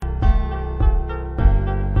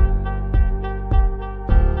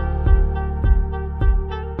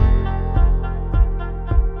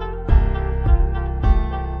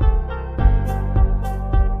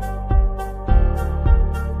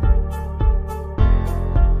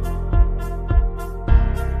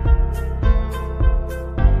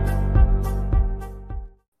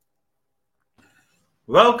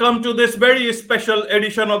Welcome to this very special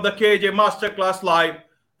edition of the KJ Masterclass Live,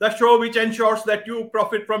 the show which ensures that you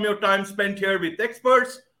profit from your time spent here with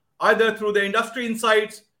experts, either through the industry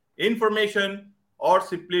insights, information, or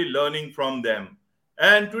simply learning from them.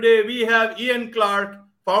 And today we have Ian Clark,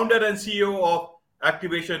 founder and CEO of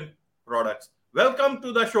Activation Products. Welcome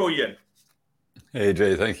to the show, Ian. Hey,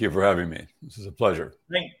 Jay, thank you for having me. This is a pleasure.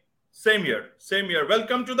 Same here. Same here.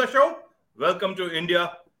 Welcome to the show. Welcome to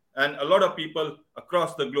India. And a lot of people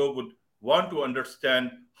across the globe would want to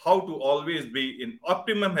understand how to always be in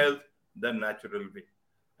optimum health the natural way.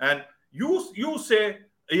 And you say,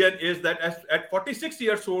 Ian, is that at 46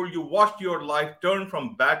 years old, you watched your life turn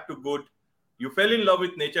from bad to good. You fell in love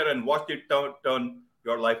with nature and watched it turn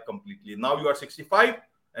your life completely. Now you are 65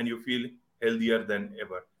 and you feel healthier than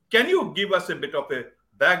ever. Can you give us a bit of a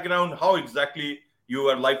background how exactly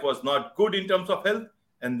your life was not good in terms of health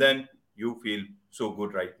and then you feel so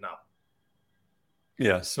good right now?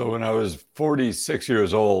 Yeah, so when I was 46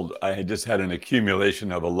 years old, I had just had an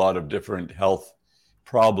accumulation of a lot of different health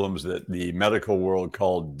problems that the medical world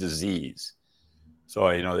called disease. So,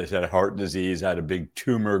 they said heart disease, I had a big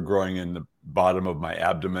tumor growing in the bottom of my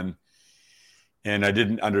abdomen. And I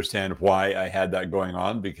didn't understand why I had that going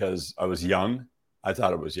on because I was young. I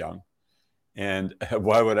thought I was young. And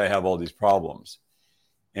why would I have all these problems?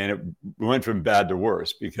 And it went from bad to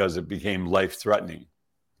worse because it became life-threatening.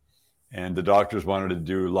 And the doctors wanted to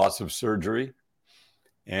do lots of surgery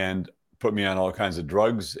and put me on all kinds of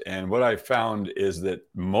drugs. And what I found is that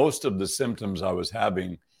most of the symptoms I was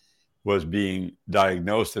having was being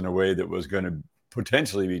diagnosed in a way that was going to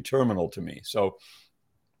potentially be terminal to me. So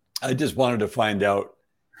I just wanted to find out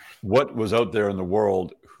what was out there in the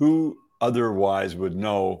world, who otherwise would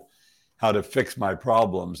know how to fix my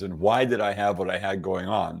problems, and why did I have what I had going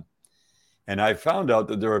on. And I found out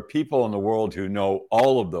that there are people in the world who know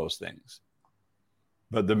all of those things,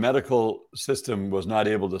 but the medical system was not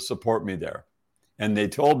able to support me there. And they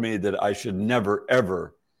told me that I should never,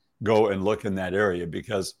 ever go and look in that area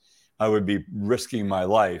because I would be risking my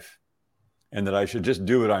life, and that I should just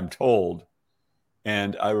do what I'm told.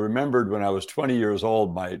 And I remembered when I was 20 years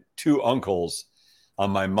old, my two uncles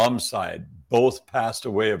on my mom's side both passed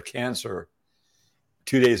away of cancer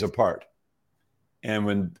 2 days apart. And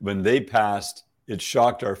when they passed, it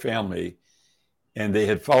shocked our family. And they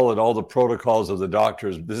had followed all the protocols of the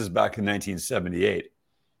doctors. This is back in 1978.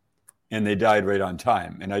 And they died right on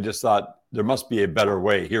time. And I just thought, there must be a better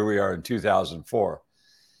way. Here we are in 2004.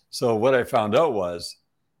 So what I found out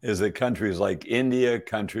is that countries like India,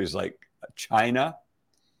 countries like China,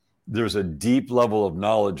 there's a deep level of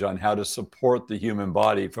knowledge on how to support the human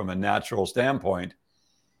body from a natural standpoint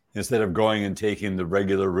instead of going and taking the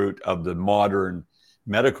regular route of the modern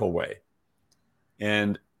medical way.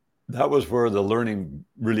 And that was where the learning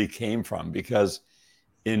really came from, because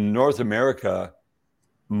in North America,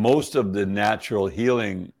 most of the natural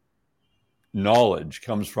healing knowledge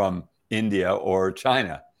comes from India or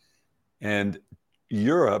China. And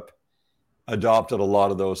Europe adopted a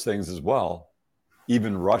lot of those things as well.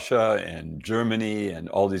 Even Russia and Germany and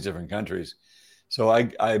all these different countries. So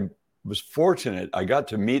I was fortunate. I got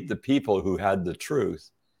to meet the people who had the truth.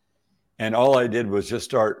 And all I did was just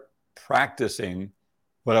start practicing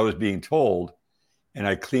what I was being told. And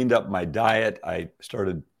I cleaned up my diet. I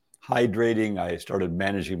started hydrating. I started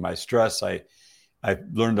managing my stress. I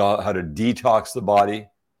learned how to detox the body.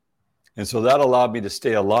 And so that allowed me to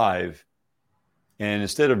stay alive. And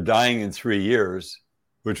instead of dying in 3 years,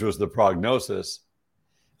 which was the prognosis,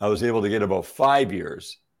 I was able to get about 5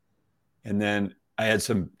 years. And then I had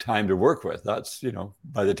some time to work with. That's,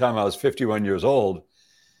 by the time I was 51 years old,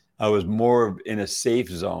 I was more in a safe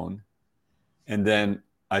zone. And then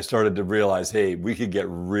I started to realize, hey, we could get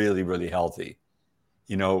really, really healthy.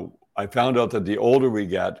 I found out that the older we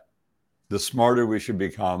get, the smarter we should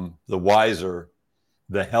become, the wiser,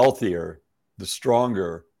 the healthier, the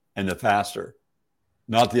stronger, and the faster,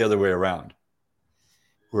 not the other way around.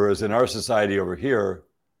 Whereas in our society over here,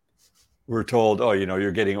 we're told, oh,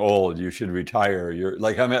 you're getting old, you should retire. You're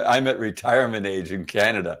like, I'm at retirement age in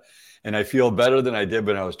Canada, and I feel better than I did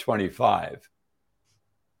when I was 25.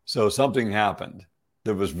 So something happened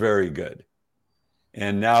that was very good.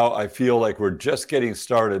 And now I feel like we're just getting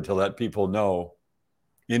started to let people know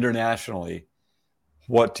internationally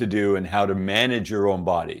what to do and how to manage your own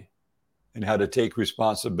body and how to take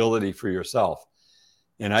responsibility for yourself.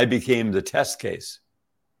 And I became the test case.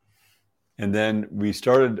 And then we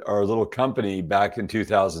started our little company back in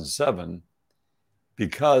 2007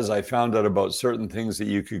 because I found out about certain things that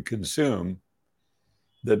you could consume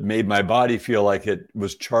that made my body feel like it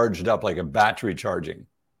was charged up, like a battery charging.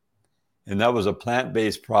 And that was a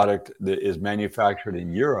plant-based product that is manufactured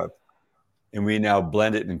in Europe. And we now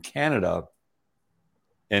blend it in Canada.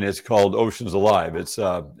 And it's called Oceans Alive. It's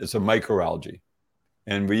a microalgae.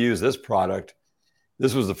 And we use this product.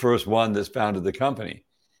 This was the first one that's founded the company.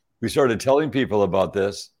 We started telling people about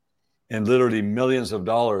this, and literally millions of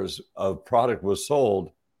dollars of product was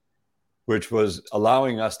sold, which was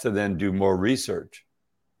allowing us to then do more research,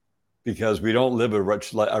 because we don't live a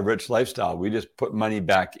rich lifestyle. We just put money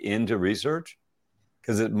back into research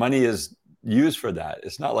because money is used for that.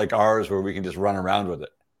 It's not like ours where we can just run around with it.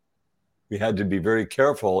 We had to be very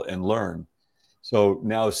careful and learn. So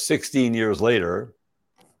now 16 years later,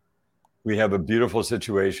 we have a beautiful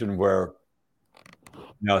situation where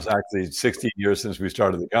now it's actually 16 years since we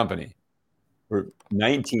started the company. We're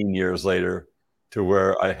 19 years later to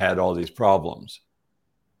where I had all these problems.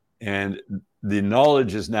 And the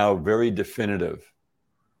knowledge is now very definitive.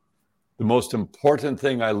 The most important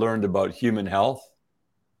thing I learned about human health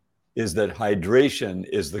is that hydration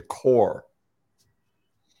is the core.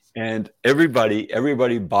 And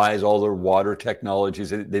everybody buys all their water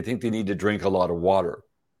technologies. They think they need to drink a lot of water.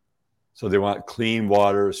 So they want clean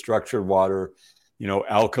water, structured water,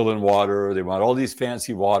 alkaline water. They want all these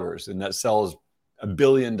fancy waters, and that sells $1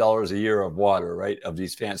 billion a year of water, right? Of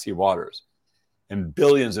these fancy waters, and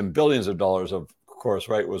billions of dollars, of course,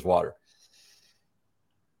 right, was water.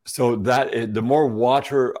 So the more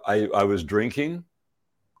water I was drinking,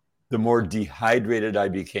 the more dehydrated I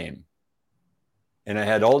became. And I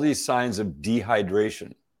had all these signs of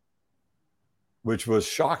dehydration, which was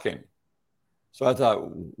shocking. So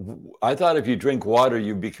I thought if you drink water,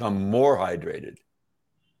 you become more hydrated.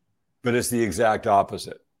 But it's the exact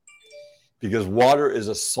opposite, because water is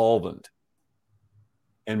a solvent,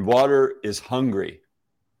 and water is hungry,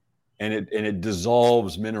 and it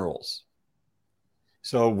dissolves minerals.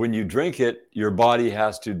 So when you drink it, your body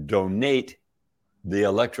has to donate the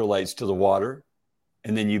electrolytes to the water,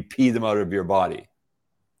 and then you pee them out of your body.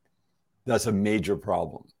 That's a major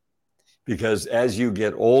problem, because as you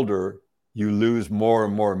get older, you lose more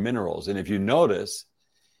and more minerals. And if you notice,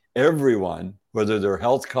 everyone, whether they're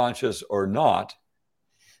health conscious or not,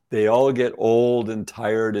 they all get old and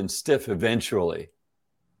tired and stiff eventually.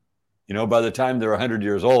 By the time they're 100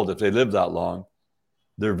 years old, if they live that long,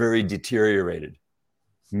 they're very deteriorated.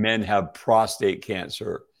 Men have prostate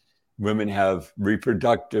cancer. Women have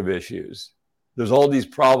reproductive issues. There's all these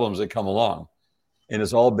problems that come along, and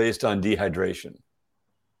it's all based on dehydration.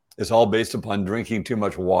 It's all based upon drinking too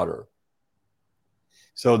much water.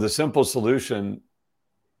 So the simple solution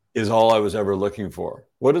is all I was ever looking for.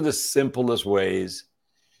 What are the simplest ways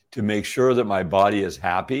to make sure that my body is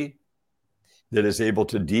happy, that it's able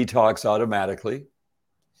to detox automatically,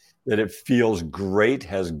 that it feels great,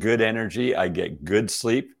 has good energy, I get good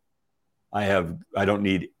sleep, I don't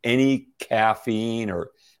need any caffeine,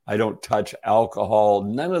 or I don't touch alcohol,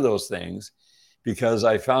 none of those things, because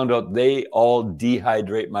I found out they all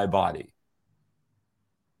dehydrate my body.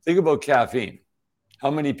 Think about caffeine. How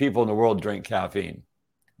many people in the world drink caffeine?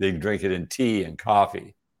 They drink it in tea and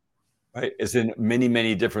coffee, right? It's in many,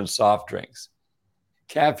 many different soft drinks.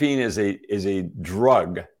 Caffeine is a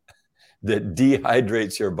drug that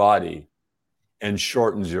dehydrates your body and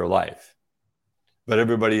shortens your life. But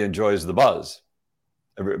everybody enjoys the buzz.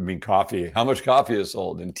 Coffee. How much coffee is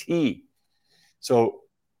sold? And tea. So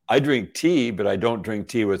I drink tea, but I don't drink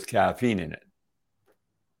tea with caffeine in it.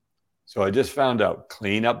 So I just found out,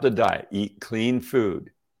 clean up the diet, eat clean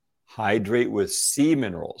food, hydrate with sea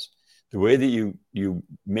minerals. The way that you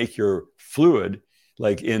make your fluid,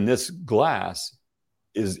 like in this glass,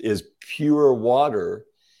 is pure water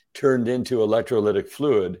turned into electrolytic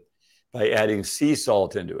fluid by adding sea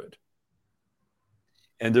salt into it.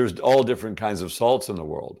 And there's all different kinds of salts in the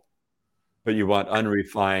world, but you want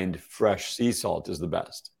unrefined, fresh sea salt is the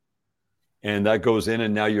best. And that goes in,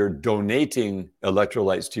 and now you're donating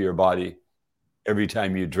electrolytes to your body every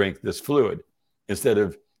time you drink this fluid, instead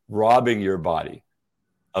of robbing your body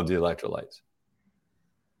of the electrolytes.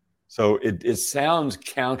 So it sounds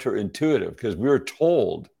counterintuitive, because we were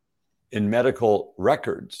told in medical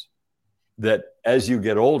records that as you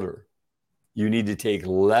get older, you need to take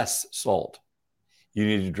less salt. You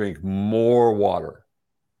need to drink more water.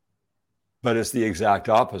 But it's the exact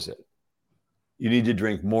opposite. You need to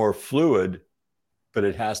drink more fluid, but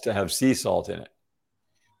it has to have sea salt in it.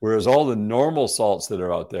 Whereas all the normal salts that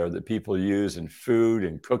are out there that people use in food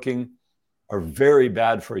and cooking are very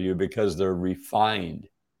bad for you, because they're refined.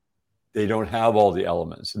 They don't have all the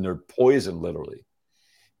elements, and they're poison, literally.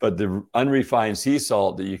 But the unrefined sea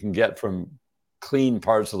salt that you can get from clean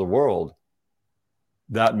parts of the world,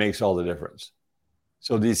 that makes all the difference.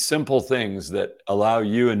 So these simple things that allow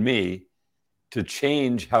you and me to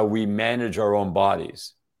change how we manage our own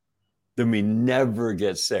bodies, then we never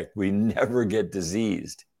get sick. We never get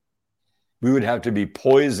diseased. We would have to be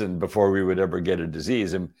poisoned before we would ever get a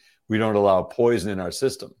disease. And we don't allow poison in our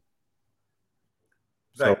system.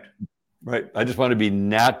 So, Right. right. I just want to be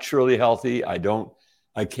naturally healthy.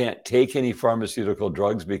 I can't take any pharmaceutical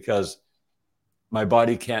drugs because my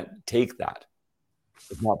body can't take that.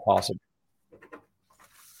 It's not possible.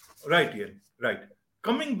 Right, Ian. Right.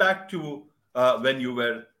 Coming back to when you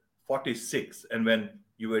were 46 and when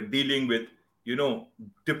you were dealing with, you know,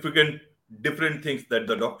 different different things that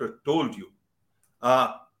the doctor told you,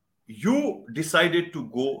 uh, you decided to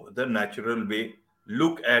go the natural way,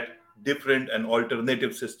 look at different and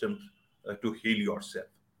alternative systems to heal yourself.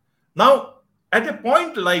 Now, at a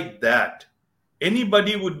point like that,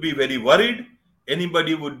 anybody would be very worried.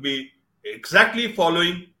 Anybody would be exactly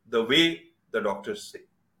following the way the doctors say.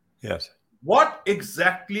 Yes. What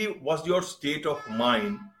exactly was your state of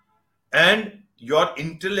mind and your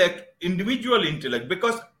intellect, individual intellect?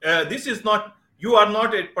 Because this is not, you are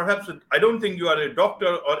not a, perhaps, I don't think you are a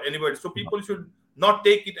doctor or anybody. So people should not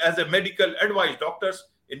take it as a medical advice. Doctors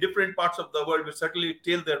in different parts of the world will certainly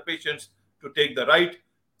tell their patients to take the right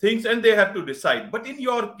things and they have to decide. But in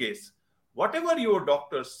your case, whatever your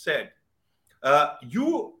doctor said,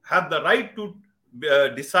 you have the right to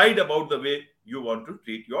decide about the way you want to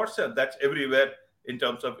treat yourself. That's everywhere in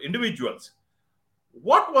terms of individuals.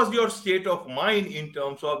 What was your state of mind in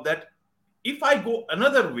terms of that? If I go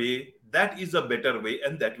another way, that is a better way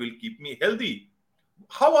and that will keep me healthy.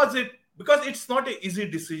 How was it? Because it's not an easy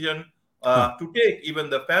decision to take. Even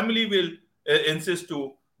the family will insist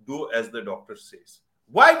to do as the doctor says.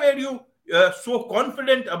 Why were you so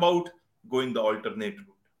confident about going the alternate route?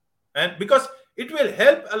 And because it will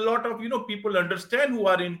help a lot of people understand who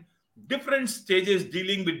are in different stages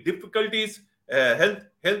dealing with difficulties, health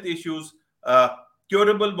issues,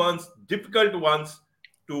 curable ones, difficult ones,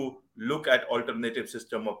 to look at alternative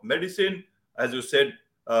system of medicine, as you said,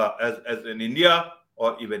 as in India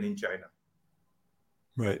or even in China.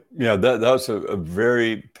 Right. Yeah, that's a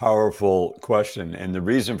very powerful question. And the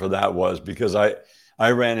reason for that was because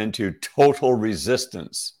I ran into total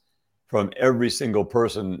resistance from every single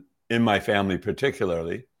person in my family,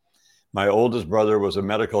 particularly. My oldest brother was a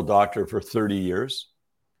medical doctor for 30 years,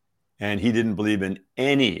 and he didn't believe in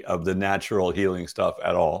any of the natural healing stuff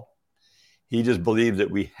at all. He just believed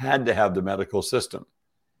that we had to have the medical system.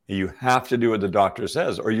 And you have to do what the doctor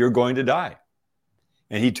says, or you're going to die.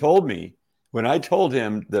 And he told me, when I told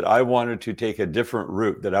him that I wanted to take a different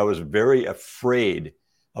route, that I was very afraid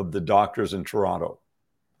of the doctors in Toronto.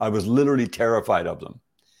 I was literally terrified of them.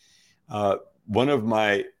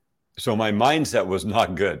 So my mindset was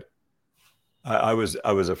not good. I was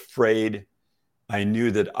afraid. I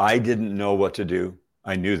knew that I didn't know what to do.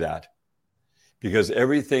 I knew that because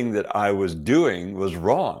everything that I was doing was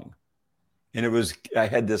wrong. And I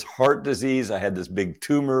had this heart disease. I had this big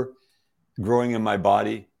tumor growing in my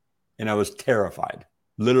body, and I was terrified,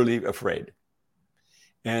 literally afraid.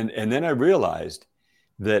 And then I realized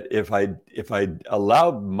that if I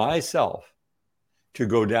allowed myself to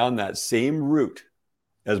go down that same route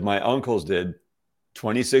as my uncles did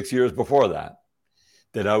 26 years before that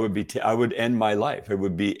I would end my life.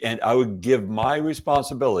 And I would give my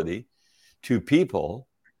responsibility to people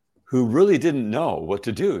who really didn't know what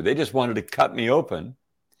to do. They just wanted to cut me open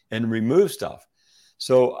and remove stuff.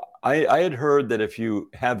 So I had heard that if you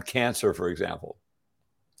have cancer, for example,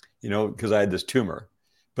 because I had this tumor,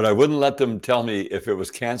 but I wouldn't let them tell me if it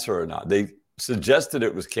was cancer or not. They suggested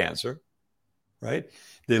it was cancer, right?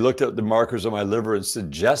 They looked at the markers on my liver and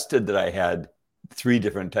suggested that I had 3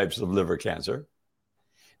 different types of liver cancer.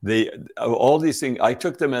 All these things, I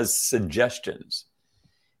took them as suggestions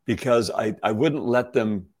because I wouldn't let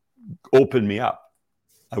them open me up.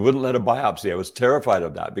 I wouldn't let a biopsy. I was terrified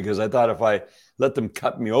of that because I thought if I let them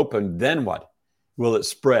cut me open, then what? Will it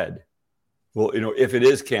spread? Well, if it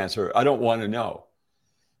is cancer, I don't want to know.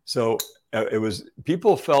 So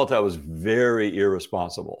people felt I was very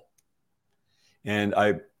irresponsible. And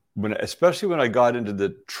especially when I got into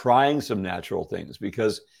the trying some natural things,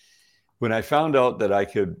 because when I found out that I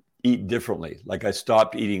could eat differently, like I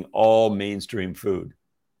stopped eating all mainstream food.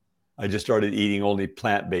 I just started eating only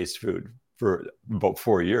plant-based food for about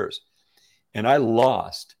 4 years. And I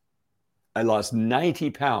lost 90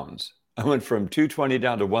 pounds. I went from 220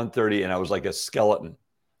 down to 130, and I was like a skeleton.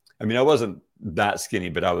 I mean, I wasn't that skinny,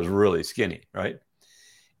 but I was really skinny, right?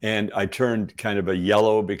 And I turned kind of a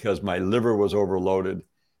yellow because my liver was overloaded.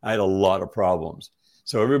 I had a lot of problems.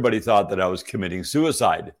 So everybody thought that I was committing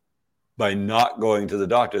suicide by not going to the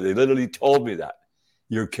doctor. They literally told me that.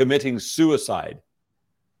 You're committing suicide.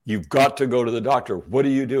 You've got to go to the doctor. What are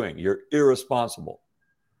you doing? You're irresponsible.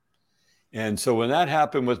 And so when that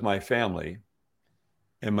happened with my family,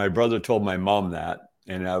 and my brother told my mom that,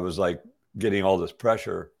 and I was like getting all this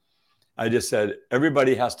pressure, I just said,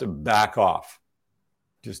 everybody has to back off.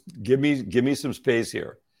 Just give me some space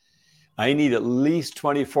here. I need at least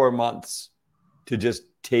 24 months to just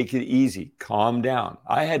take it easy, calm down.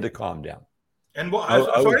 I had to calm down. And I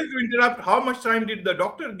was, sorry to interrupt. How much time did the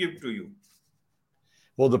doctor give to you?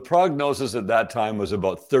 well, the prognosis at that time was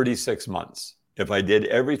about 36 months. If I did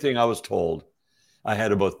everything I was told, I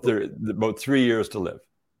had about 3 years to live.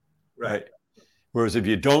 Right. Right. Whereas if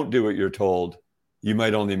you don't do what you're told, you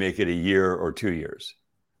might only make it a year or 2 years.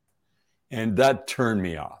 And that turned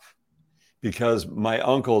me off because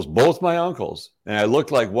both my uncles, and I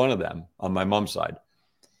looked like one of them on my mom's side,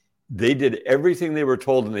 they did everything they were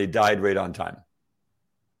told and they died right on time.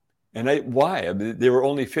 And why? I mean, they were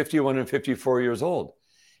only 51 and 54 years old.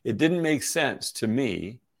 It didn't make sense to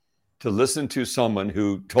me to listen to someone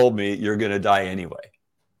who told me you're going to die anyway.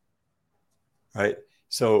 Right?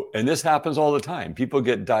 So, and this happens all the time. People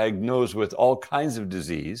get diagnosed with all kinds of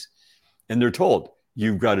disease and they're told,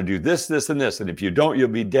 you've got to do this, this, and this. And if you don't, you'll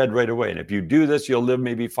be dead right away. And if you do this, you'll live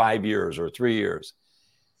maybe 5 years or 3 years.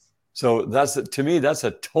 So to me, that's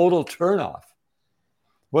a total turnoff.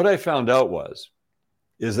 What I found out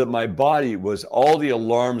is that my body all the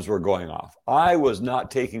alarms were going off. I was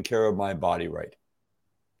not taking care of my body right.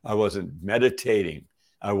 I wasn't meditating.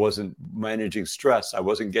 I wasn't managing stress. I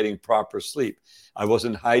wasn't getting proper sleep. I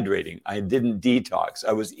wasn't hydrating. I didn't detox.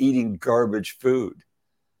 I was eating garbage food.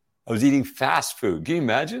 I was eating fast food. Can you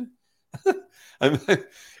imagine?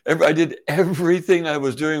 I did everything I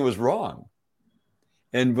was doing was wrong.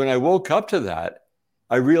 And when I woke up to that,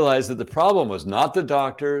 I realized that the problem was not the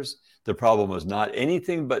doctors. The problem was not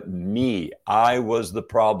anything but me. I was the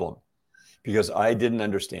problem because I didn't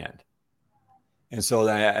understand. And so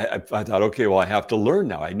I thought, okay, well, I have to learn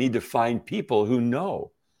now. I need to find people who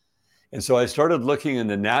know. And so I started looking in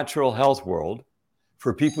the natural health world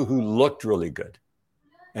for people who looked really good.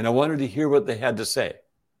 And I wanted to hear what they had to say.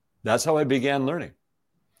 That's how I began learning.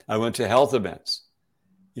 I went to health events.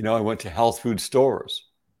 I went to health food stores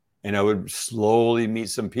and I would slowly meet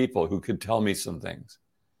some people who could tell me some things.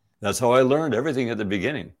 That's how I learned everything at the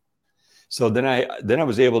beginning. So then I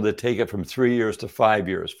was able to take it from 3 years to 5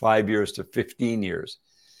 years, 5 years to 15 years.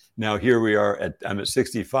 Now here we are I'm at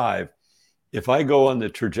 65. If I go on the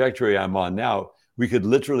trajectory I'm on now, we could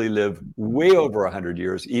literally live way over 100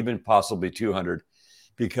 years, even possibly 200,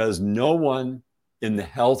 because no one in the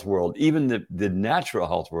health world, even the natural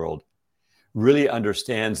health world, really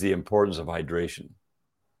understands the importance of hydration.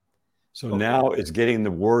 So now it's getting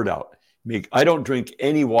the word out. I don't drink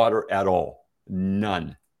any water at all,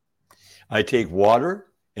 none. I take water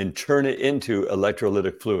and turn it into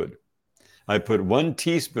electrolytic fluid. I put 1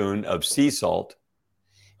 teaspoon of sea salt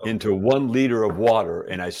into 1 liter of water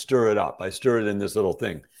and I stir it up. I stir it in this little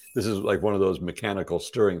thing. This is like one of those mechanical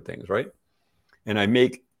stirring things, right? And I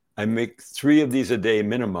make 3 of these a day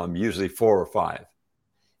minimum, usually 4 or 5.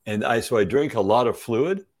 And so I drink a lot of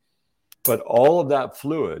fluid, but all of that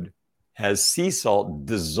fluid has sea salt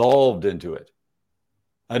dissolved into it.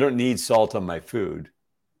 I don't need salt on my food.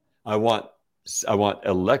 I want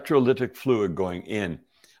electrolytic fluid going in.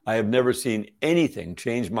 I have never seen anything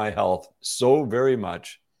change my health so very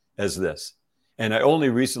much as this. And I only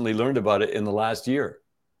recently learned about it in the last year.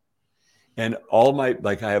 And I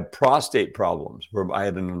have prostate problems where I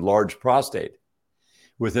had an enlarged prostate.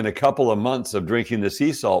 Within a couple of months of drinking the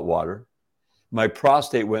sea salt water, my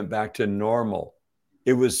prostate went back to normal.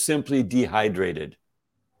 It was simply dehydrated.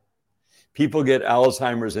 People get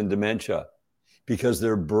Alzheimer's and dementia because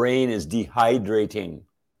their brain is dehydrating.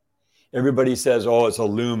 Everybody says, oh, it's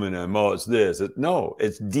aluminum, oh, it's this. No,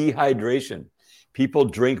 it's dehydration. People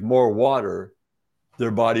drink more water,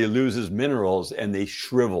 their body loses minerals, and they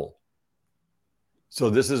shrivel. So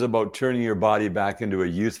this is about turning your body back into a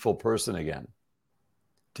youthful person again,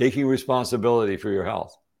 taking responsibility for your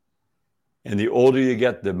health. And the older you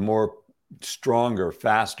get, the more stronger,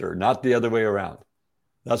 faster, not the other way around.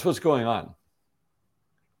 That's what's going on.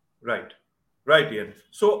 Right. Right, Ian.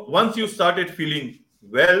 So once you started feeling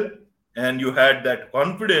well and you had that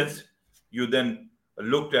confidence, you then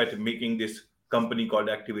looked at making this company called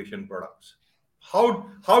Activation Products.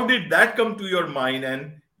 How did that come to your mind?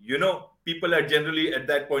 And people are generally at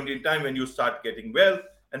that point in time when you start getting well,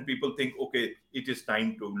 and people think, okay, it is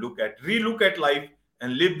time to relook at life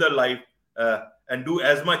and live the life and do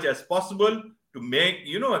as much as possible to make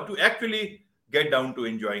to actually get down to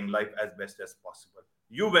enjoying life as best as possible.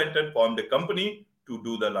 You went and formed a company to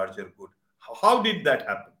do the larger good. How did that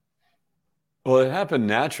happen? Well, it happened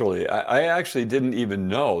naturally. I actually didn't even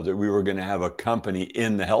know that we were going to have a company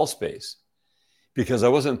in the health space because I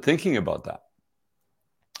wasn't thinking about that.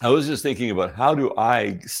 I was just thinking about how do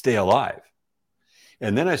I stay alive?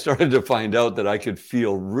 And then I started to find out that I could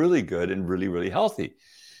feel really good and really, really healthy.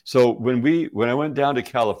 So when I went down to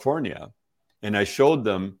California and I showed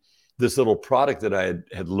them this little product that I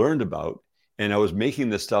had learned about, and I was making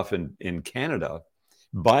this stuff in Canada,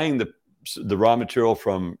 buying the raw material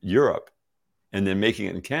from Europe and then making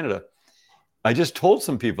it in Canada, I just told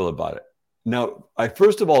some people about it. Now, I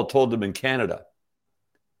first of all told them in Canada.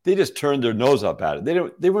 They just turned their nose up at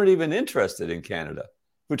it. They weren't even interested in Canada,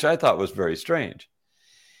 which I thought was very strange.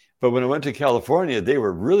 But when I went to California, they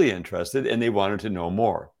were really interested and they wanted to know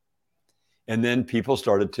more. And then people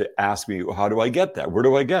started to ask me, well, how do I get that? Where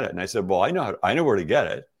do I get it? And I said, well, I know where to get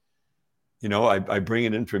it. I bring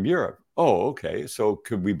it in from Europe. Oh, okay. So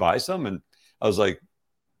could we buy some? And I was like,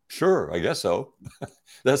 sure, I guess so.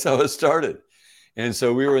 That's how it started. And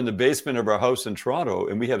so we were in the basement of our house in Toronto,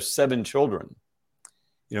 and we have 7 children.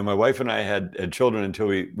 My wife and I had children until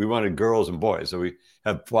we wanted girls and boys. So we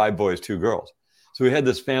have 5 boys, 2 girls. So we had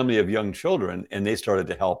this family of young children, and they started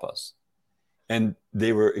to help us. And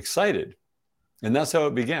they were excited. And that's how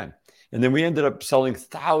it began. And then we ended up selling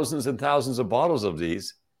thousands and thousands of bottles of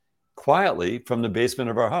these quietly from the basement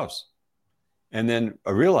of our house. And then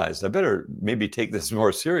I realized I better maybe take this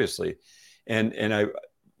more seriously. And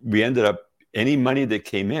we ended up, any money that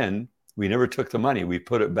came in, we never took the money. We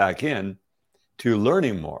put it back in to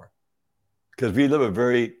learning more, because we live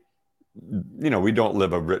we don't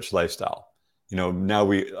live a rich lifestyle. Now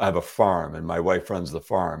we have a farm and my wife runs the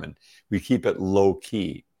farm and we keep it low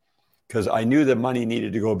key because I knew that money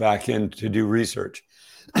needed to go back in to do research.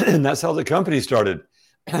 And that's how the company started.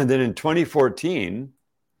 And then in 2014,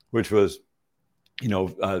 which was,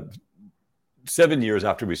 7 years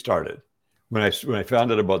after we started, when I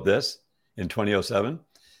found out about this in 2007,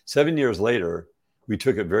 7 years later, we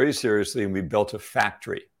took it very seriously and we built a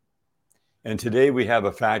factory. And today we have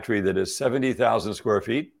a factory that is 70,000 square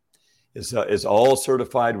feet. It's all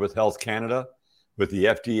certified with Health Canada, with the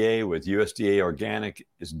FDA, with USDA Organic,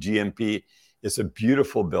 it's GMP. It's a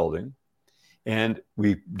beautiful building. And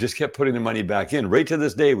we just kept putting the money back in. Right to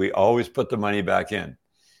this day, we always put the money back in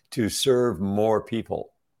to serve more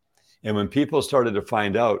people. And when people started to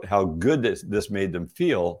find out how good this made them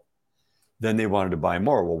feel, then they wanted to buy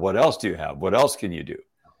more. Well, what else do you have? What else can you do?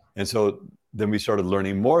 And so then we started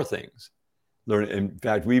learning more things. In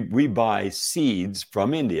fact, we buy seeds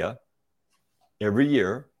from India every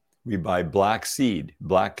year. We buy black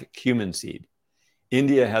cumin seed.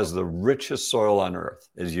 India has the richest soil on earth,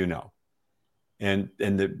 as you know. And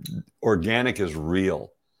the organic is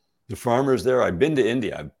real. The farmers there, I've been to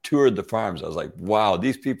India, I've toured the farms. I was like, wow,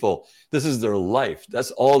 these people, this is their life.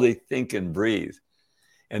 That's all they think and breathe.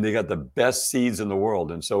 And they got the best seeds in the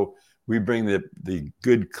world. And so we bring the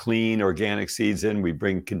good, clean, organic seeds in. We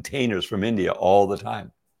bring containers from India all the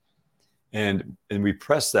time. And we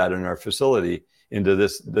press that in our facility into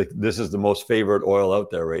this. This is the most favorite oil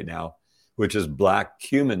out there right now, which is black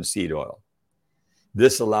cumin seed oil.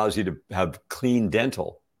 This allows you to have clean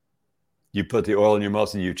dental. You put the oil in your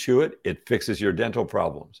mouth and you chew it, it fixes your dental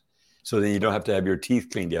problems. So then you don't have to have your teeth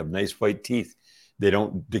cleaned. You have nice white teeth. They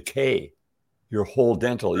don't decay. Your whole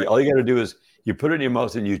dental. All you got to do is you put it in your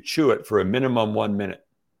mouth and you chew it for a minimum 1 minute.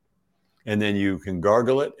 And then you can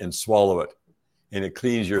gargle it and swallow it. And it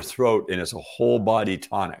cleans your throat and it's a whole body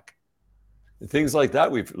tonic. And things like that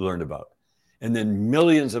we've learned about. And then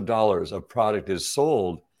millions of dollars of product is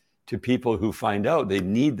sold to people who find out they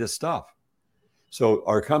need this stuff. So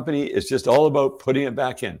our company is just all about putting it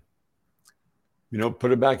back in.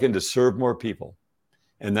 Put it back in to serve more people.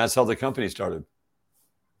 And that's how the company started.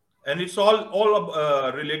 And it's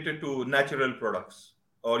all related to natural products,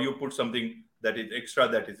 or you put something that is extra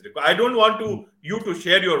that is required. I don't want you to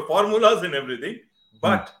share your formulas and everything,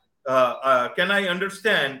 but can I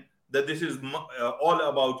understand that this is all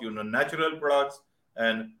about natural products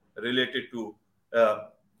and related to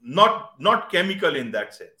not chemical in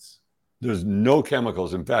that sense? There's no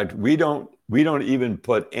chemicals. In fact, we don't even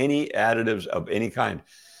put any additives of any kind.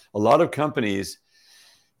 A lot of companies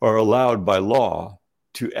are allowed by law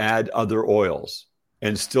to add other oils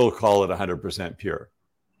and still call it 100% pure.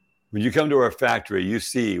 When you come to our factory, you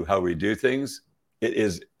see how we do things. It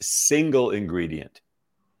is single ingredient.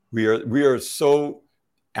 We are so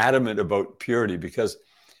adamant about purity because,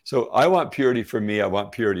 so I want purity for me, I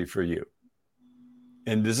want purity for you.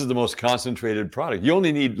 And this is the most concentrated product. You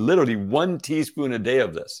only need literally 1 teaspoon a day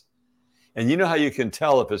of this. And you know how you can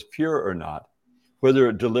tell if it's pure or not, whether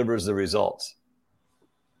it delivers the results.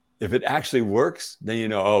 If it actually works, then you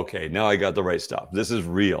know, okay, now I got the right stuff. This is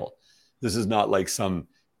real. This is not like some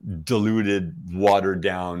diluted, watered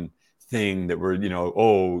down thing that we're,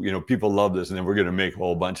 people love this and then we're going to make a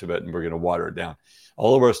whole bunch of it and we're going to water it down.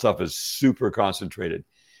 All of our stuff is super concentrated.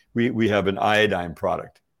 We have an iodine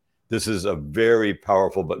product. This is a very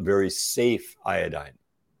powerful but very safe iodine,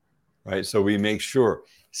 right? So we make sure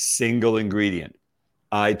single ingredient,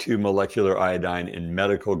 I2 molecular iodine in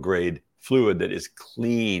medical grade fluid that is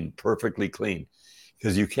clean, perfectly clean,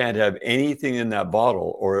 because you can't have anything in that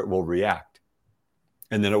bottle or it will react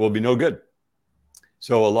and then it will be no good.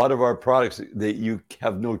 So a lot of our products that you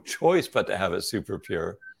have no choice but to have it super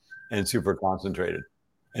pure and super concentrated.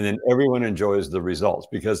 And then everyone enjoys the results,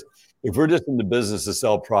 because if we're just in the business to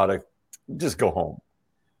sell product, just go home.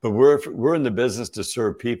 But we're in the business to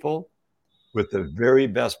serve people with the very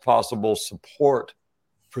best possible support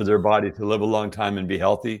for their body to live a long time and be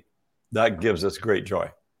healthy. That gives us great joy.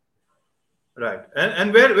 Right.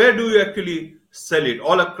 And where do you actually sell it?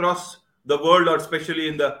 All across the world, or especially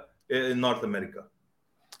in North America?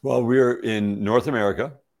 Well, we're in North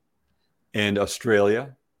America and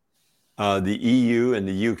Australia. The EU and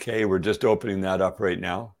the UK, we're just opening that up right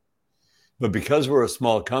now. But because we're a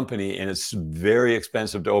small company and it's very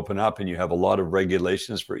expensive to open up and you have a lot of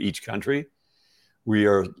regulations for each country,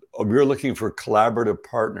 we're looking for collaborative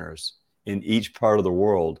partners in each part of the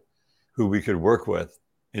world who we could work with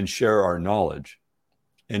and share our knowledge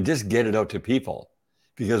and just get it out to people,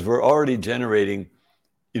 because we're already generating,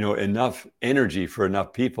 enough energy for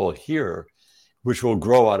enough people here, which will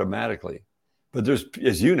grow automatically. But there's,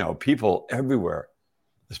 as you know, people everywhere,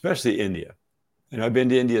 especially India. I've been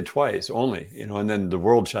to India twice only, and then the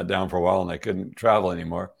world shut down for a while and I couldn't travel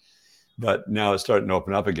anymore. But now it's starting to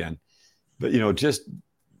open up again. But,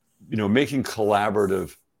 making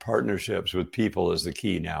collaborative partnerships with people is the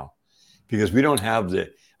key now, because we don't have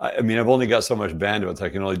I've only got so much bandwidth. I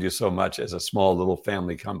can only do so much as a small little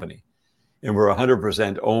family company. And we're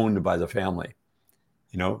 100% owned by the family.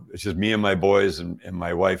 It's just me and my boys and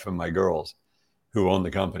my wife and my girls who own the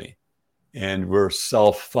company. And we're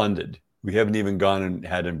self-funded. We haven't even gone and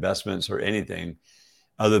had investments or anything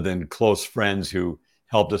other than close friends who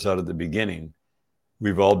helped us out at the beginning.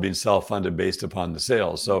 We've all been self-funded based upon the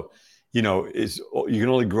sales. So, you can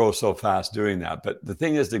only grow so fast doing that. But the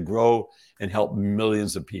thing is to grow and help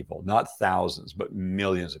millions of people, not thousands, but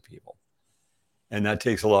millions of people. And that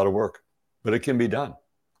takes a lot of work, but it can be done.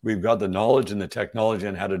 We've got the knowledge and the technology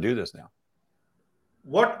on how to do this now.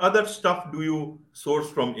 What other stuff do you source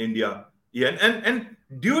from India, Ian? And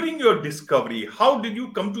during your discovery, how did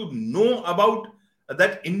you come to know about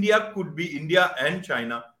that India and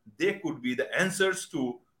China? They could be the answers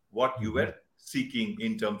to what you were seeking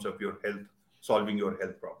in terms of your health, solving your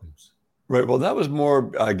health problems. Right. Well, that was more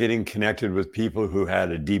getting connected with people who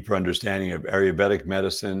had a deeper understanding of Ayurvedic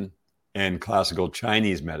medicine and classical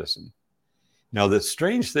Chinese medicine. Now, the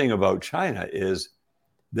strange thing about China is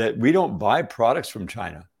that we don't buy products from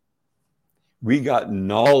China. We got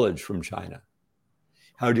knowledge from China,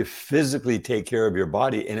 how to physically take care of your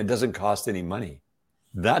body, and it doesn't cost any money.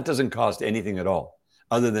 That doesn't cost anything at all,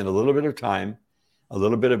 other than a little bit of time, a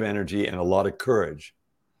little bit of energy, and a lot of courage.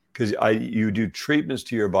 Because you do treatments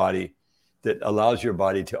to your body that allows your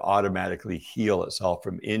body to automatically heal itself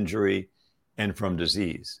from injury and from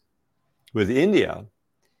disease. With India,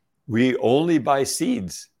 we only buy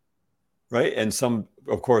seeds, right? And some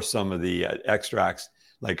of the extracts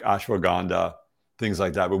like ashwagandha, things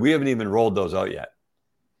like that, but we haven't even rolled those out yet.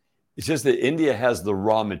 It's just that India has the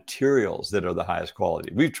raw materials that are the highest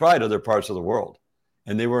quality. We've tried other parts of the world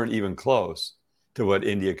and they weren't even close to what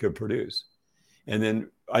India could produce. And then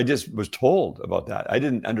I just was told about that. I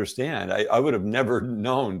didn't understand. I would have never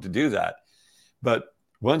known to do that. But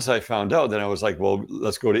once I found out, then I was like, well,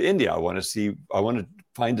 let's go to India. I want to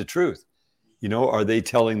find the truth. Are they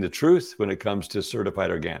telling the truth when it comes to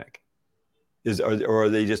certified organic? Or are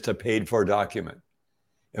they just a paid for document?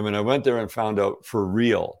 And when I went there and found out for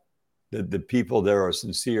real that the people there are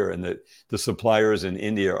sincere and that the suppliers in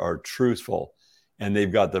India are truthful and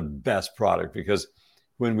they've got the best product, because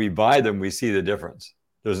when we buy them, we see the difference.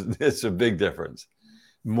 It's a big difference.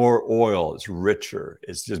 More oil, it's richer,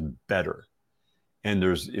 it's just better. And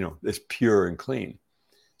it's pure and clean.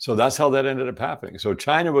 So that's how that ended up happening. So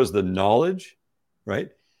China was the knowledge, right,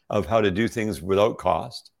 of how to do things without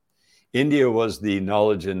cost. India was the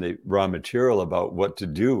knowledge and the raw material about what to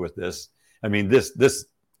do with this. I mean, this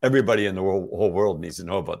everybody in the whole world needs to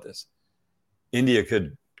know about this. India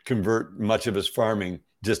could convert much of its farming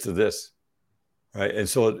just to this, right? And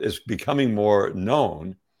so it's becoming more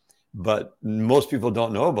known, but most people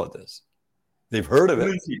don't know about this. They've heard of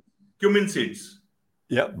it. Cumin seeds.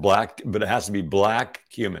 Yeah, black, but it has to be black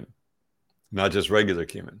cumin, not just regular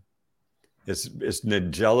cumin. It's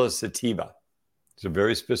Nigella sativa. It's a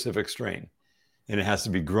very specific strain, and it has to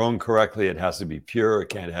be grown correctly. It has to be pure. It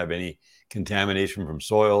can't have any contamination from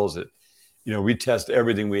soils. We test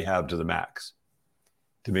everything we have to the max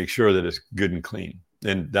to make sure that it's good and clean.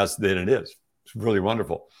 And then it is. It's really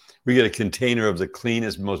wonderful. We get a container of the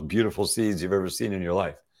cleanest, most beautiful seeds you've ever seen in your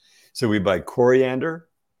life. So we buy coriander,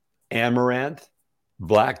 amaranth,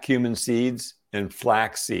 black cumin seeds, and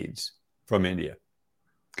flax seeds from India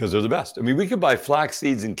because they're the best. I mean, we could buy flax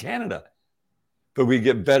seeds in Canada, but we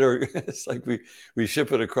get better. It's like we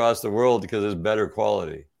ship it across the world because it's better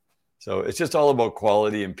quality. So it's just all about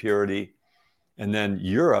quality and purity. And then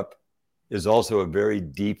Europe is also a very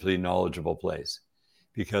deeply knowledgeable place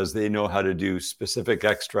because they know how to do specific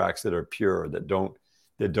extracts that are pure, that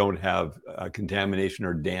don't have contamination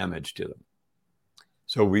or damage to them.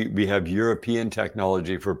 So we have European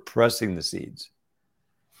technology for pressing the seeds.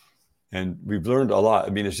 And we've learned a lot. I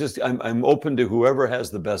mean, it's just, I'm open to whoever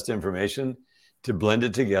has the best information to blend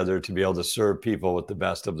it together to be able to serve people with the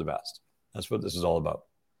best of the best. That's what this is all about.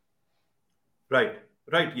 Right,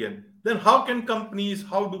 Ian. Then how do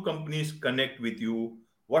companies connect with you?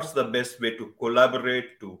 What's the best way to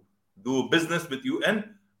collaborate, to do business with you? And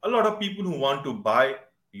a lot of people who want to buy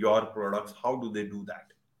your products, how do they do that?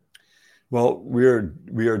 Well, we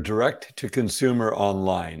are direct to consumer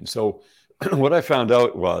online. So what I found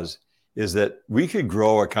out is that we could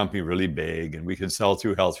grow a company really big and we could sell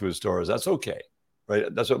through health food stores. That's okay,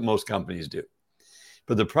 right? That's what most companies do.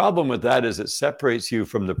 But the problem with that is it separates you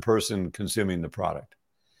from the person consuming the product.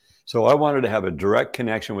 So I wanted to have a direct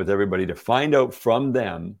connection with everybody to find out from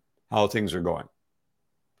them how things are going.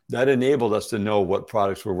 That enabled us to know what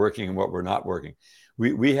products were working and what were not working.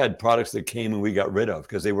 We had products that came and we got rid of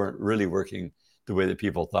because they weren't really working the way that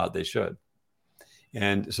people thought they should.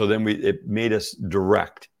 And so then it made us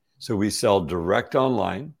direct. So we sell direct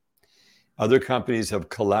online. Other companies have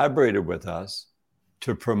collaborated with us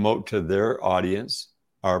to promote to their audience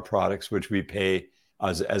our products, which we pay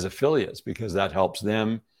as affiliates because that helps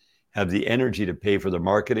them have the energy to pay for the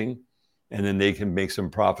marketing, and then they can make some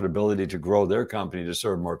profitability to grow their company to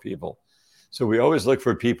serve more people. So we always look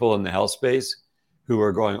for people in the health space who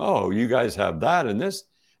are going, oh, you guys have that and this.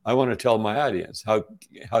 I want to tell my audience. How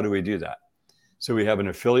do we do that? So we have an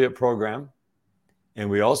affiliate program, and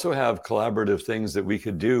we also have collaborative things that we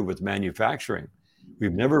could do with manufacturing.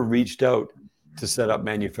 We've never reached out to set up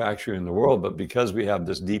manufacturing in the world, but because we have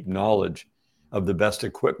this deep knowledge of the best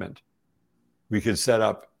equipment, we could set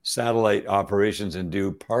up satellite operations and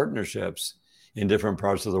do partnerships in different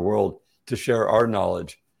parts of the world to share our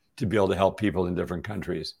knowledge to be able to help people in different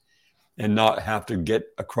countries and not have to get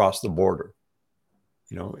across the border.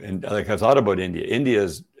 And like I thought about India. India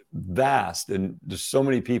is vast and there's so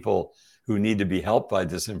many people who need to be helped by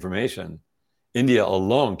this information. India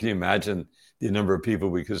alone, can you imagine the number of people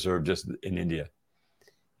we could serve just in India?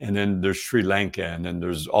 And then there's Sri Lanka, and then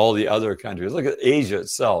there's all the other countries. Look at Asia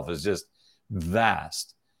itself is just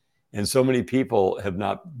vast. And so many people have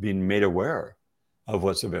not been made aware of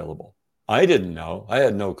what's available. I didn't know. I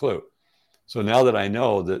had no clue. So now that I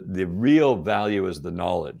know that the real value is the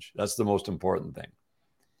knowledge, that's the most important thing.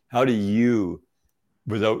 How do you,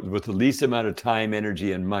 with the least amount of time,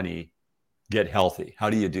 energy, and money, get healthy? How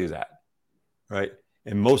do you do that? Right?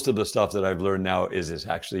 And most of the stuff that I've learned now is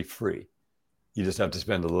actually free. You just have to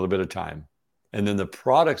spend a little bit of time. And then the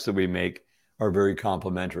products that we make are very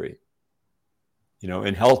complementary.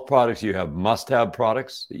 In health products, you have must-have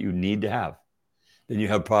products that you need to have. Then you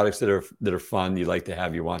have products that are fun, you like to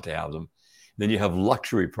have, you want to have them. Then you have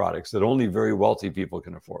luxury products that only very wealthy people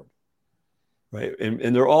can afford, right?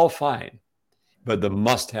 And they're all fine. But the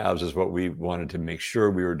must-haves is what we wanted to make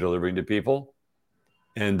sure we were delivering to people,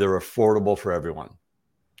 and they're affordable for everyone.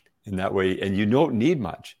 In that way, and you don't need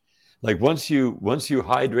much. Like once you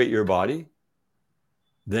hydrate your body,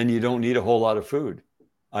 then you don't need a whole lot of food.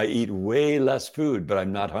 I eat way less food, but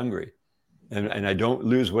I'm not hungry. And I don't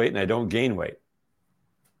lose weight and I don't gain weight.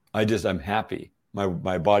 I'm happy.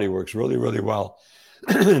 My body works really, really well.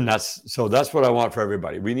 And that's what I want for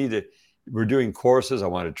everybody. We're doing courses. I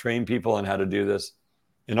want to train people on how to do this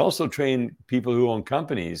and also train people who own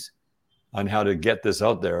companies on how to get this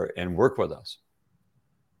out there and work with us.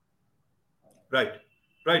 Right,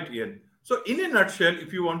 Ian. So in a nutshell,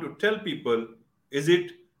 if you want to tell people, is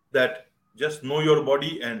it that just know your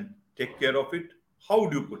body and take care of it? How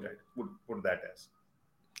do you put that as?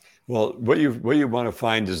 Well, what you want to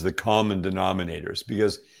find is the common denominators,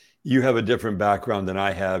 because you have a different background than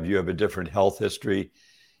I have. You have a different health history,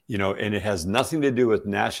 and it has nothing to do with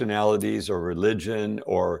nationalities or religion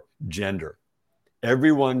or gender.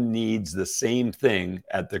 Everyone needs the same thing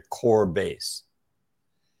at the core base,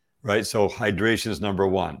 right? So hydration is number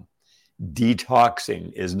one.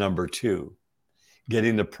 Detoxing is number two.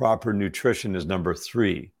 Getting the proper nutrition is number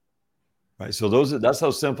three, right? So that's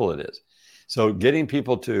how simple it is. So getting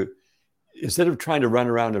people to, instead of trying to run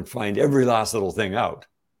around and find every last little thing out,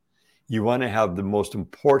 you want to have the most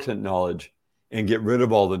important knowledge and get rid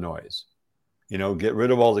of all the noise, get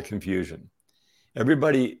rid of all the confusion.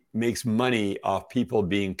 Everybody makes money off people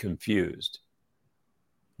being confused.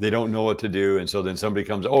 They don't know what to do. And so then somebody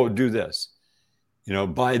comes, oh, do this,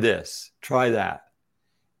 buy this, try that.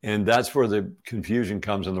 And that's where the confusion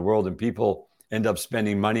comes in the world. And people end up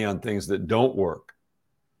spending money on things that don't work.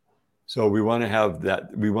 So we want to have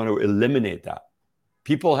that. We want to eliminate that.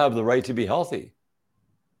 People have the right to be healthy,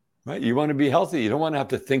 right? You want to be healthy. You don't want to have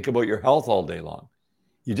to think about your health all day long.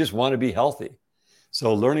 You just want to be healthy.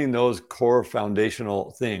 So learning those core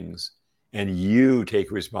foundational things, and you take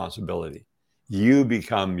responsibility. You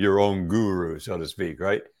become your own guru, so to speak,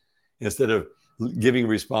 right? Instead of giving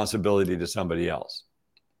responsibility to somebody else.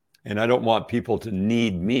 And I don't want people to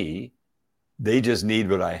need me. They just need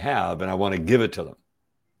what I have, and I want to give it to them.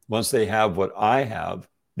 Once they have what I have,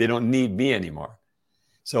 they don't need me anymore.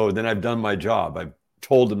 So then I've done my job. I've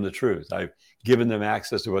told them the truth. I've given them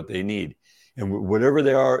access to what they need. And whatever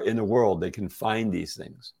they are in the world, they can find these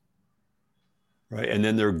things, right? And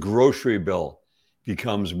then their grocery bill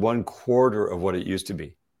becomes 1/4 of what it used to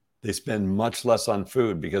be. They spend much less on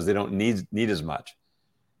food because they don't need as much.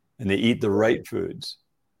 And they eat the right foods.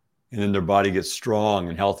 And then their body gets strong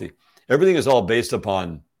and healthy. Everything is all based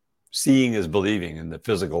upon seeing is believing in the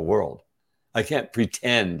physical world. I can't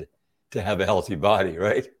pretend to have a healthy body,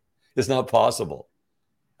 right? It's not possible.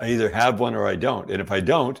 I either have one or I don't. And if I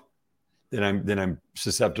don't, then I'm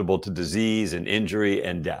susceptible to disease and injury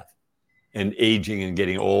and death and aging and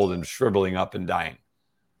getting old and shriveling up and dying.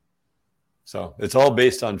 So it's all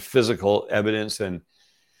based on physical evidence and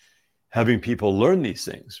having people learn these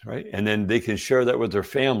things, right? And then they can share that with their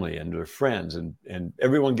family and their friends, and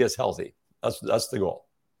everyone gets healthy. That's the goal.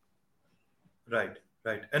 Right.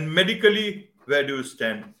 And medically, where do you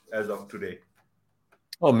stand as of today?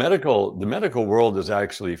 Oh, the medical world is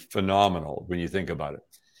actually phenomenal when you think about it.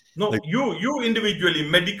 No, like, you individually,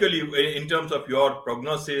 medically, in terms of your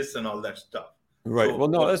prognosis and all that stuff. Right. So, well,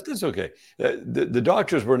 no, that's okay. The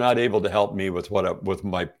doctors were not able to help me with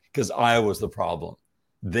because I was the problem.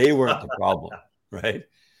 They weren't the problem, right?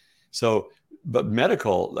 So, but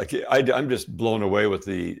medical, like I'm just blown away with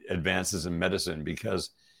the advances in medicine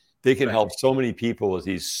because they can help so many people with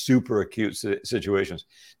these super acute situations.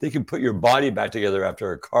 They can put your body back together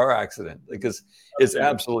after a car accident because it's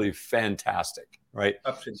absolutely fantastic, right?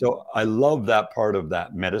 Absolutely. So I love that part of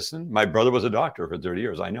that medicine. My brother was a doctor for 30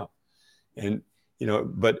 years, I know. And,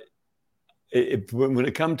 but when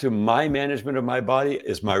it comes to my management of my body,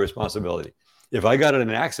 it's my responsibility. If I got in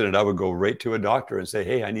an accident, I would go right to a doctor and say,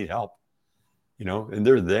 hey, I need help. And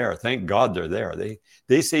they're there. Thank God they're there.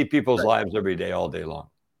 They save people's lives every day, all day long.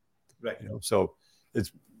 Right. So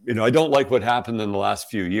it's, I don't like what happened in the last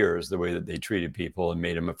few years, the way that they treated people and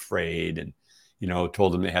made them afraid and,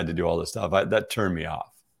 told them they had to do all this stuff. That turned me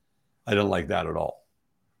off. I don't like that at all.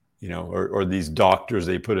 Or these doctors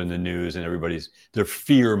they put in the news and they're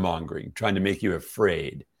fear mongering, trying to make you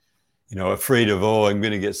afraid, afraid of, oh, I'm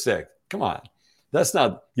going to get sick. Come on. That's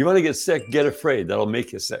not, you want to get sick, get afraid. That'll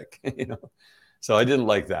make you sick. So I didn't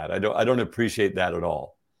like that. I don't appreciate that at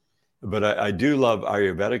all. But I do love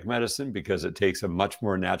Ayurvedic medicine because it takes a much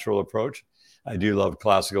more natural approach. I do love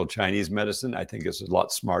classical Chinese medicine. I think it's a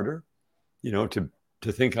lot smarter, to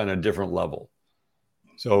think on a different level.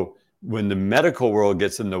 So when the medical world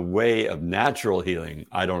gets in the way of natural healing,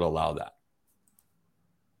 I don't allow that.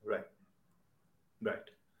 Right.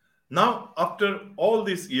 Now, after all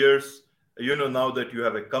these years, now that you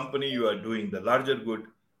have a company, you are doing the larger good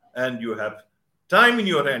and you have time in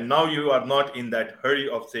your hand. Now you are not in that hurry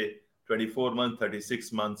of, say, 24 months,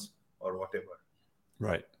 36 months, or whatever.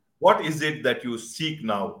 Right. What is it that you seek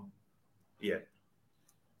now? Yeah.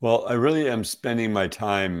 Well, I really am spending my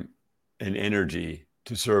time and energy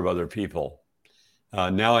to serve other people.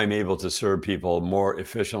 Now I'm able to serve people more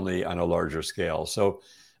efficiently on a larger scale. So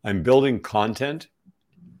I'm building content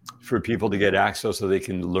for people to get access so they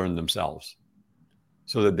can learn themselves,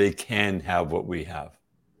 so that they can have what we have.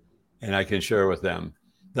 And I can share with them.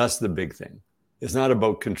 That's the big thing. It's not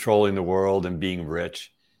about controlling the world and being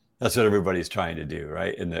rich. That's what everybody's trying to do,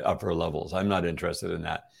 right? In the upper levels. I'm not interested in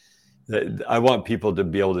that. I want people to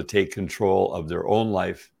be able to take control of their own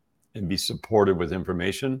life and be supported with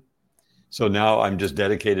information. So now I'm just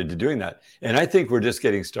dedicated to doing that. And I think we're just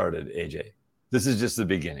getting started, AJ. This is just the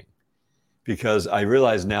beginning. because I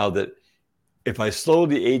realize now that if I slow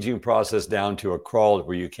the aging process down to a crawl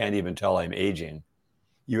where you can't even tell I'm aging,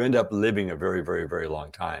 you end up living a very, very, very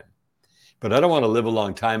long time. But I don't want to live a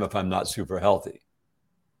long time if I'm not super healthy.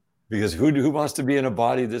 Because who wants to be in a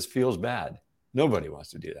body that feels bad? Nobody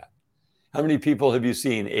wants to do that. How many people have you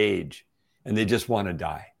seen age and they just want to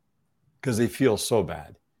die because they feel so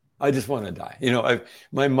bad? I just want to die.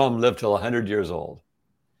 My mom lived till 100 years old,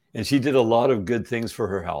 and she did a lot of good things for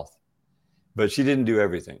her health, but she didn't do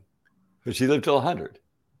everything. But she lived till 100,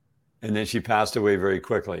 and then she passed away very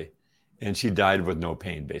quickly, and she died with no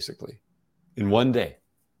pain, basically, in one day.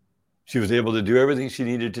 She was able to do everything she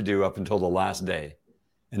needed to do up until the last day,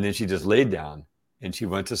 and then she just laid down and she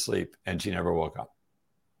went to sleep and she never woke up.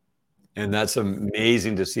 And that's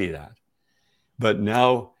amazing to see that. But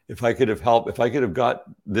now, if I could have helped, if I could have got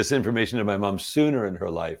this information to my mom sooner in her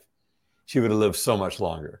life, she would have lived so much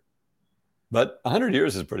longer. But 100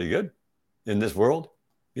 years is pretty good in this world,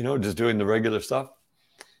 just doing the regular stuff.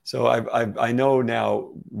 So I know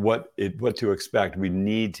now what to expect. We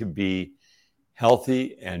need to be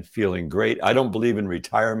healthy and feeling great. I don't believe in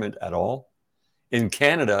retirement at all. In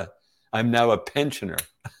Canada, I'm now a pensioner.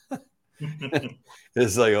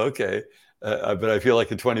 It's like, okay, but I feel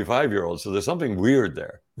like a 25-year-old. So there's something weird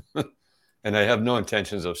there. And I have no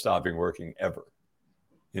intentions of stopping working ever,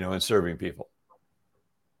 and serving people.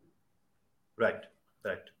 Right.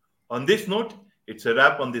 On this note, it's a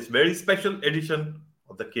wrap on this very special edition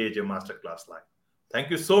of the KJ Masterclass Live. Thank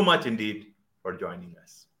you so much indeed for joining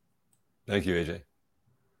us. Thank you, AJ.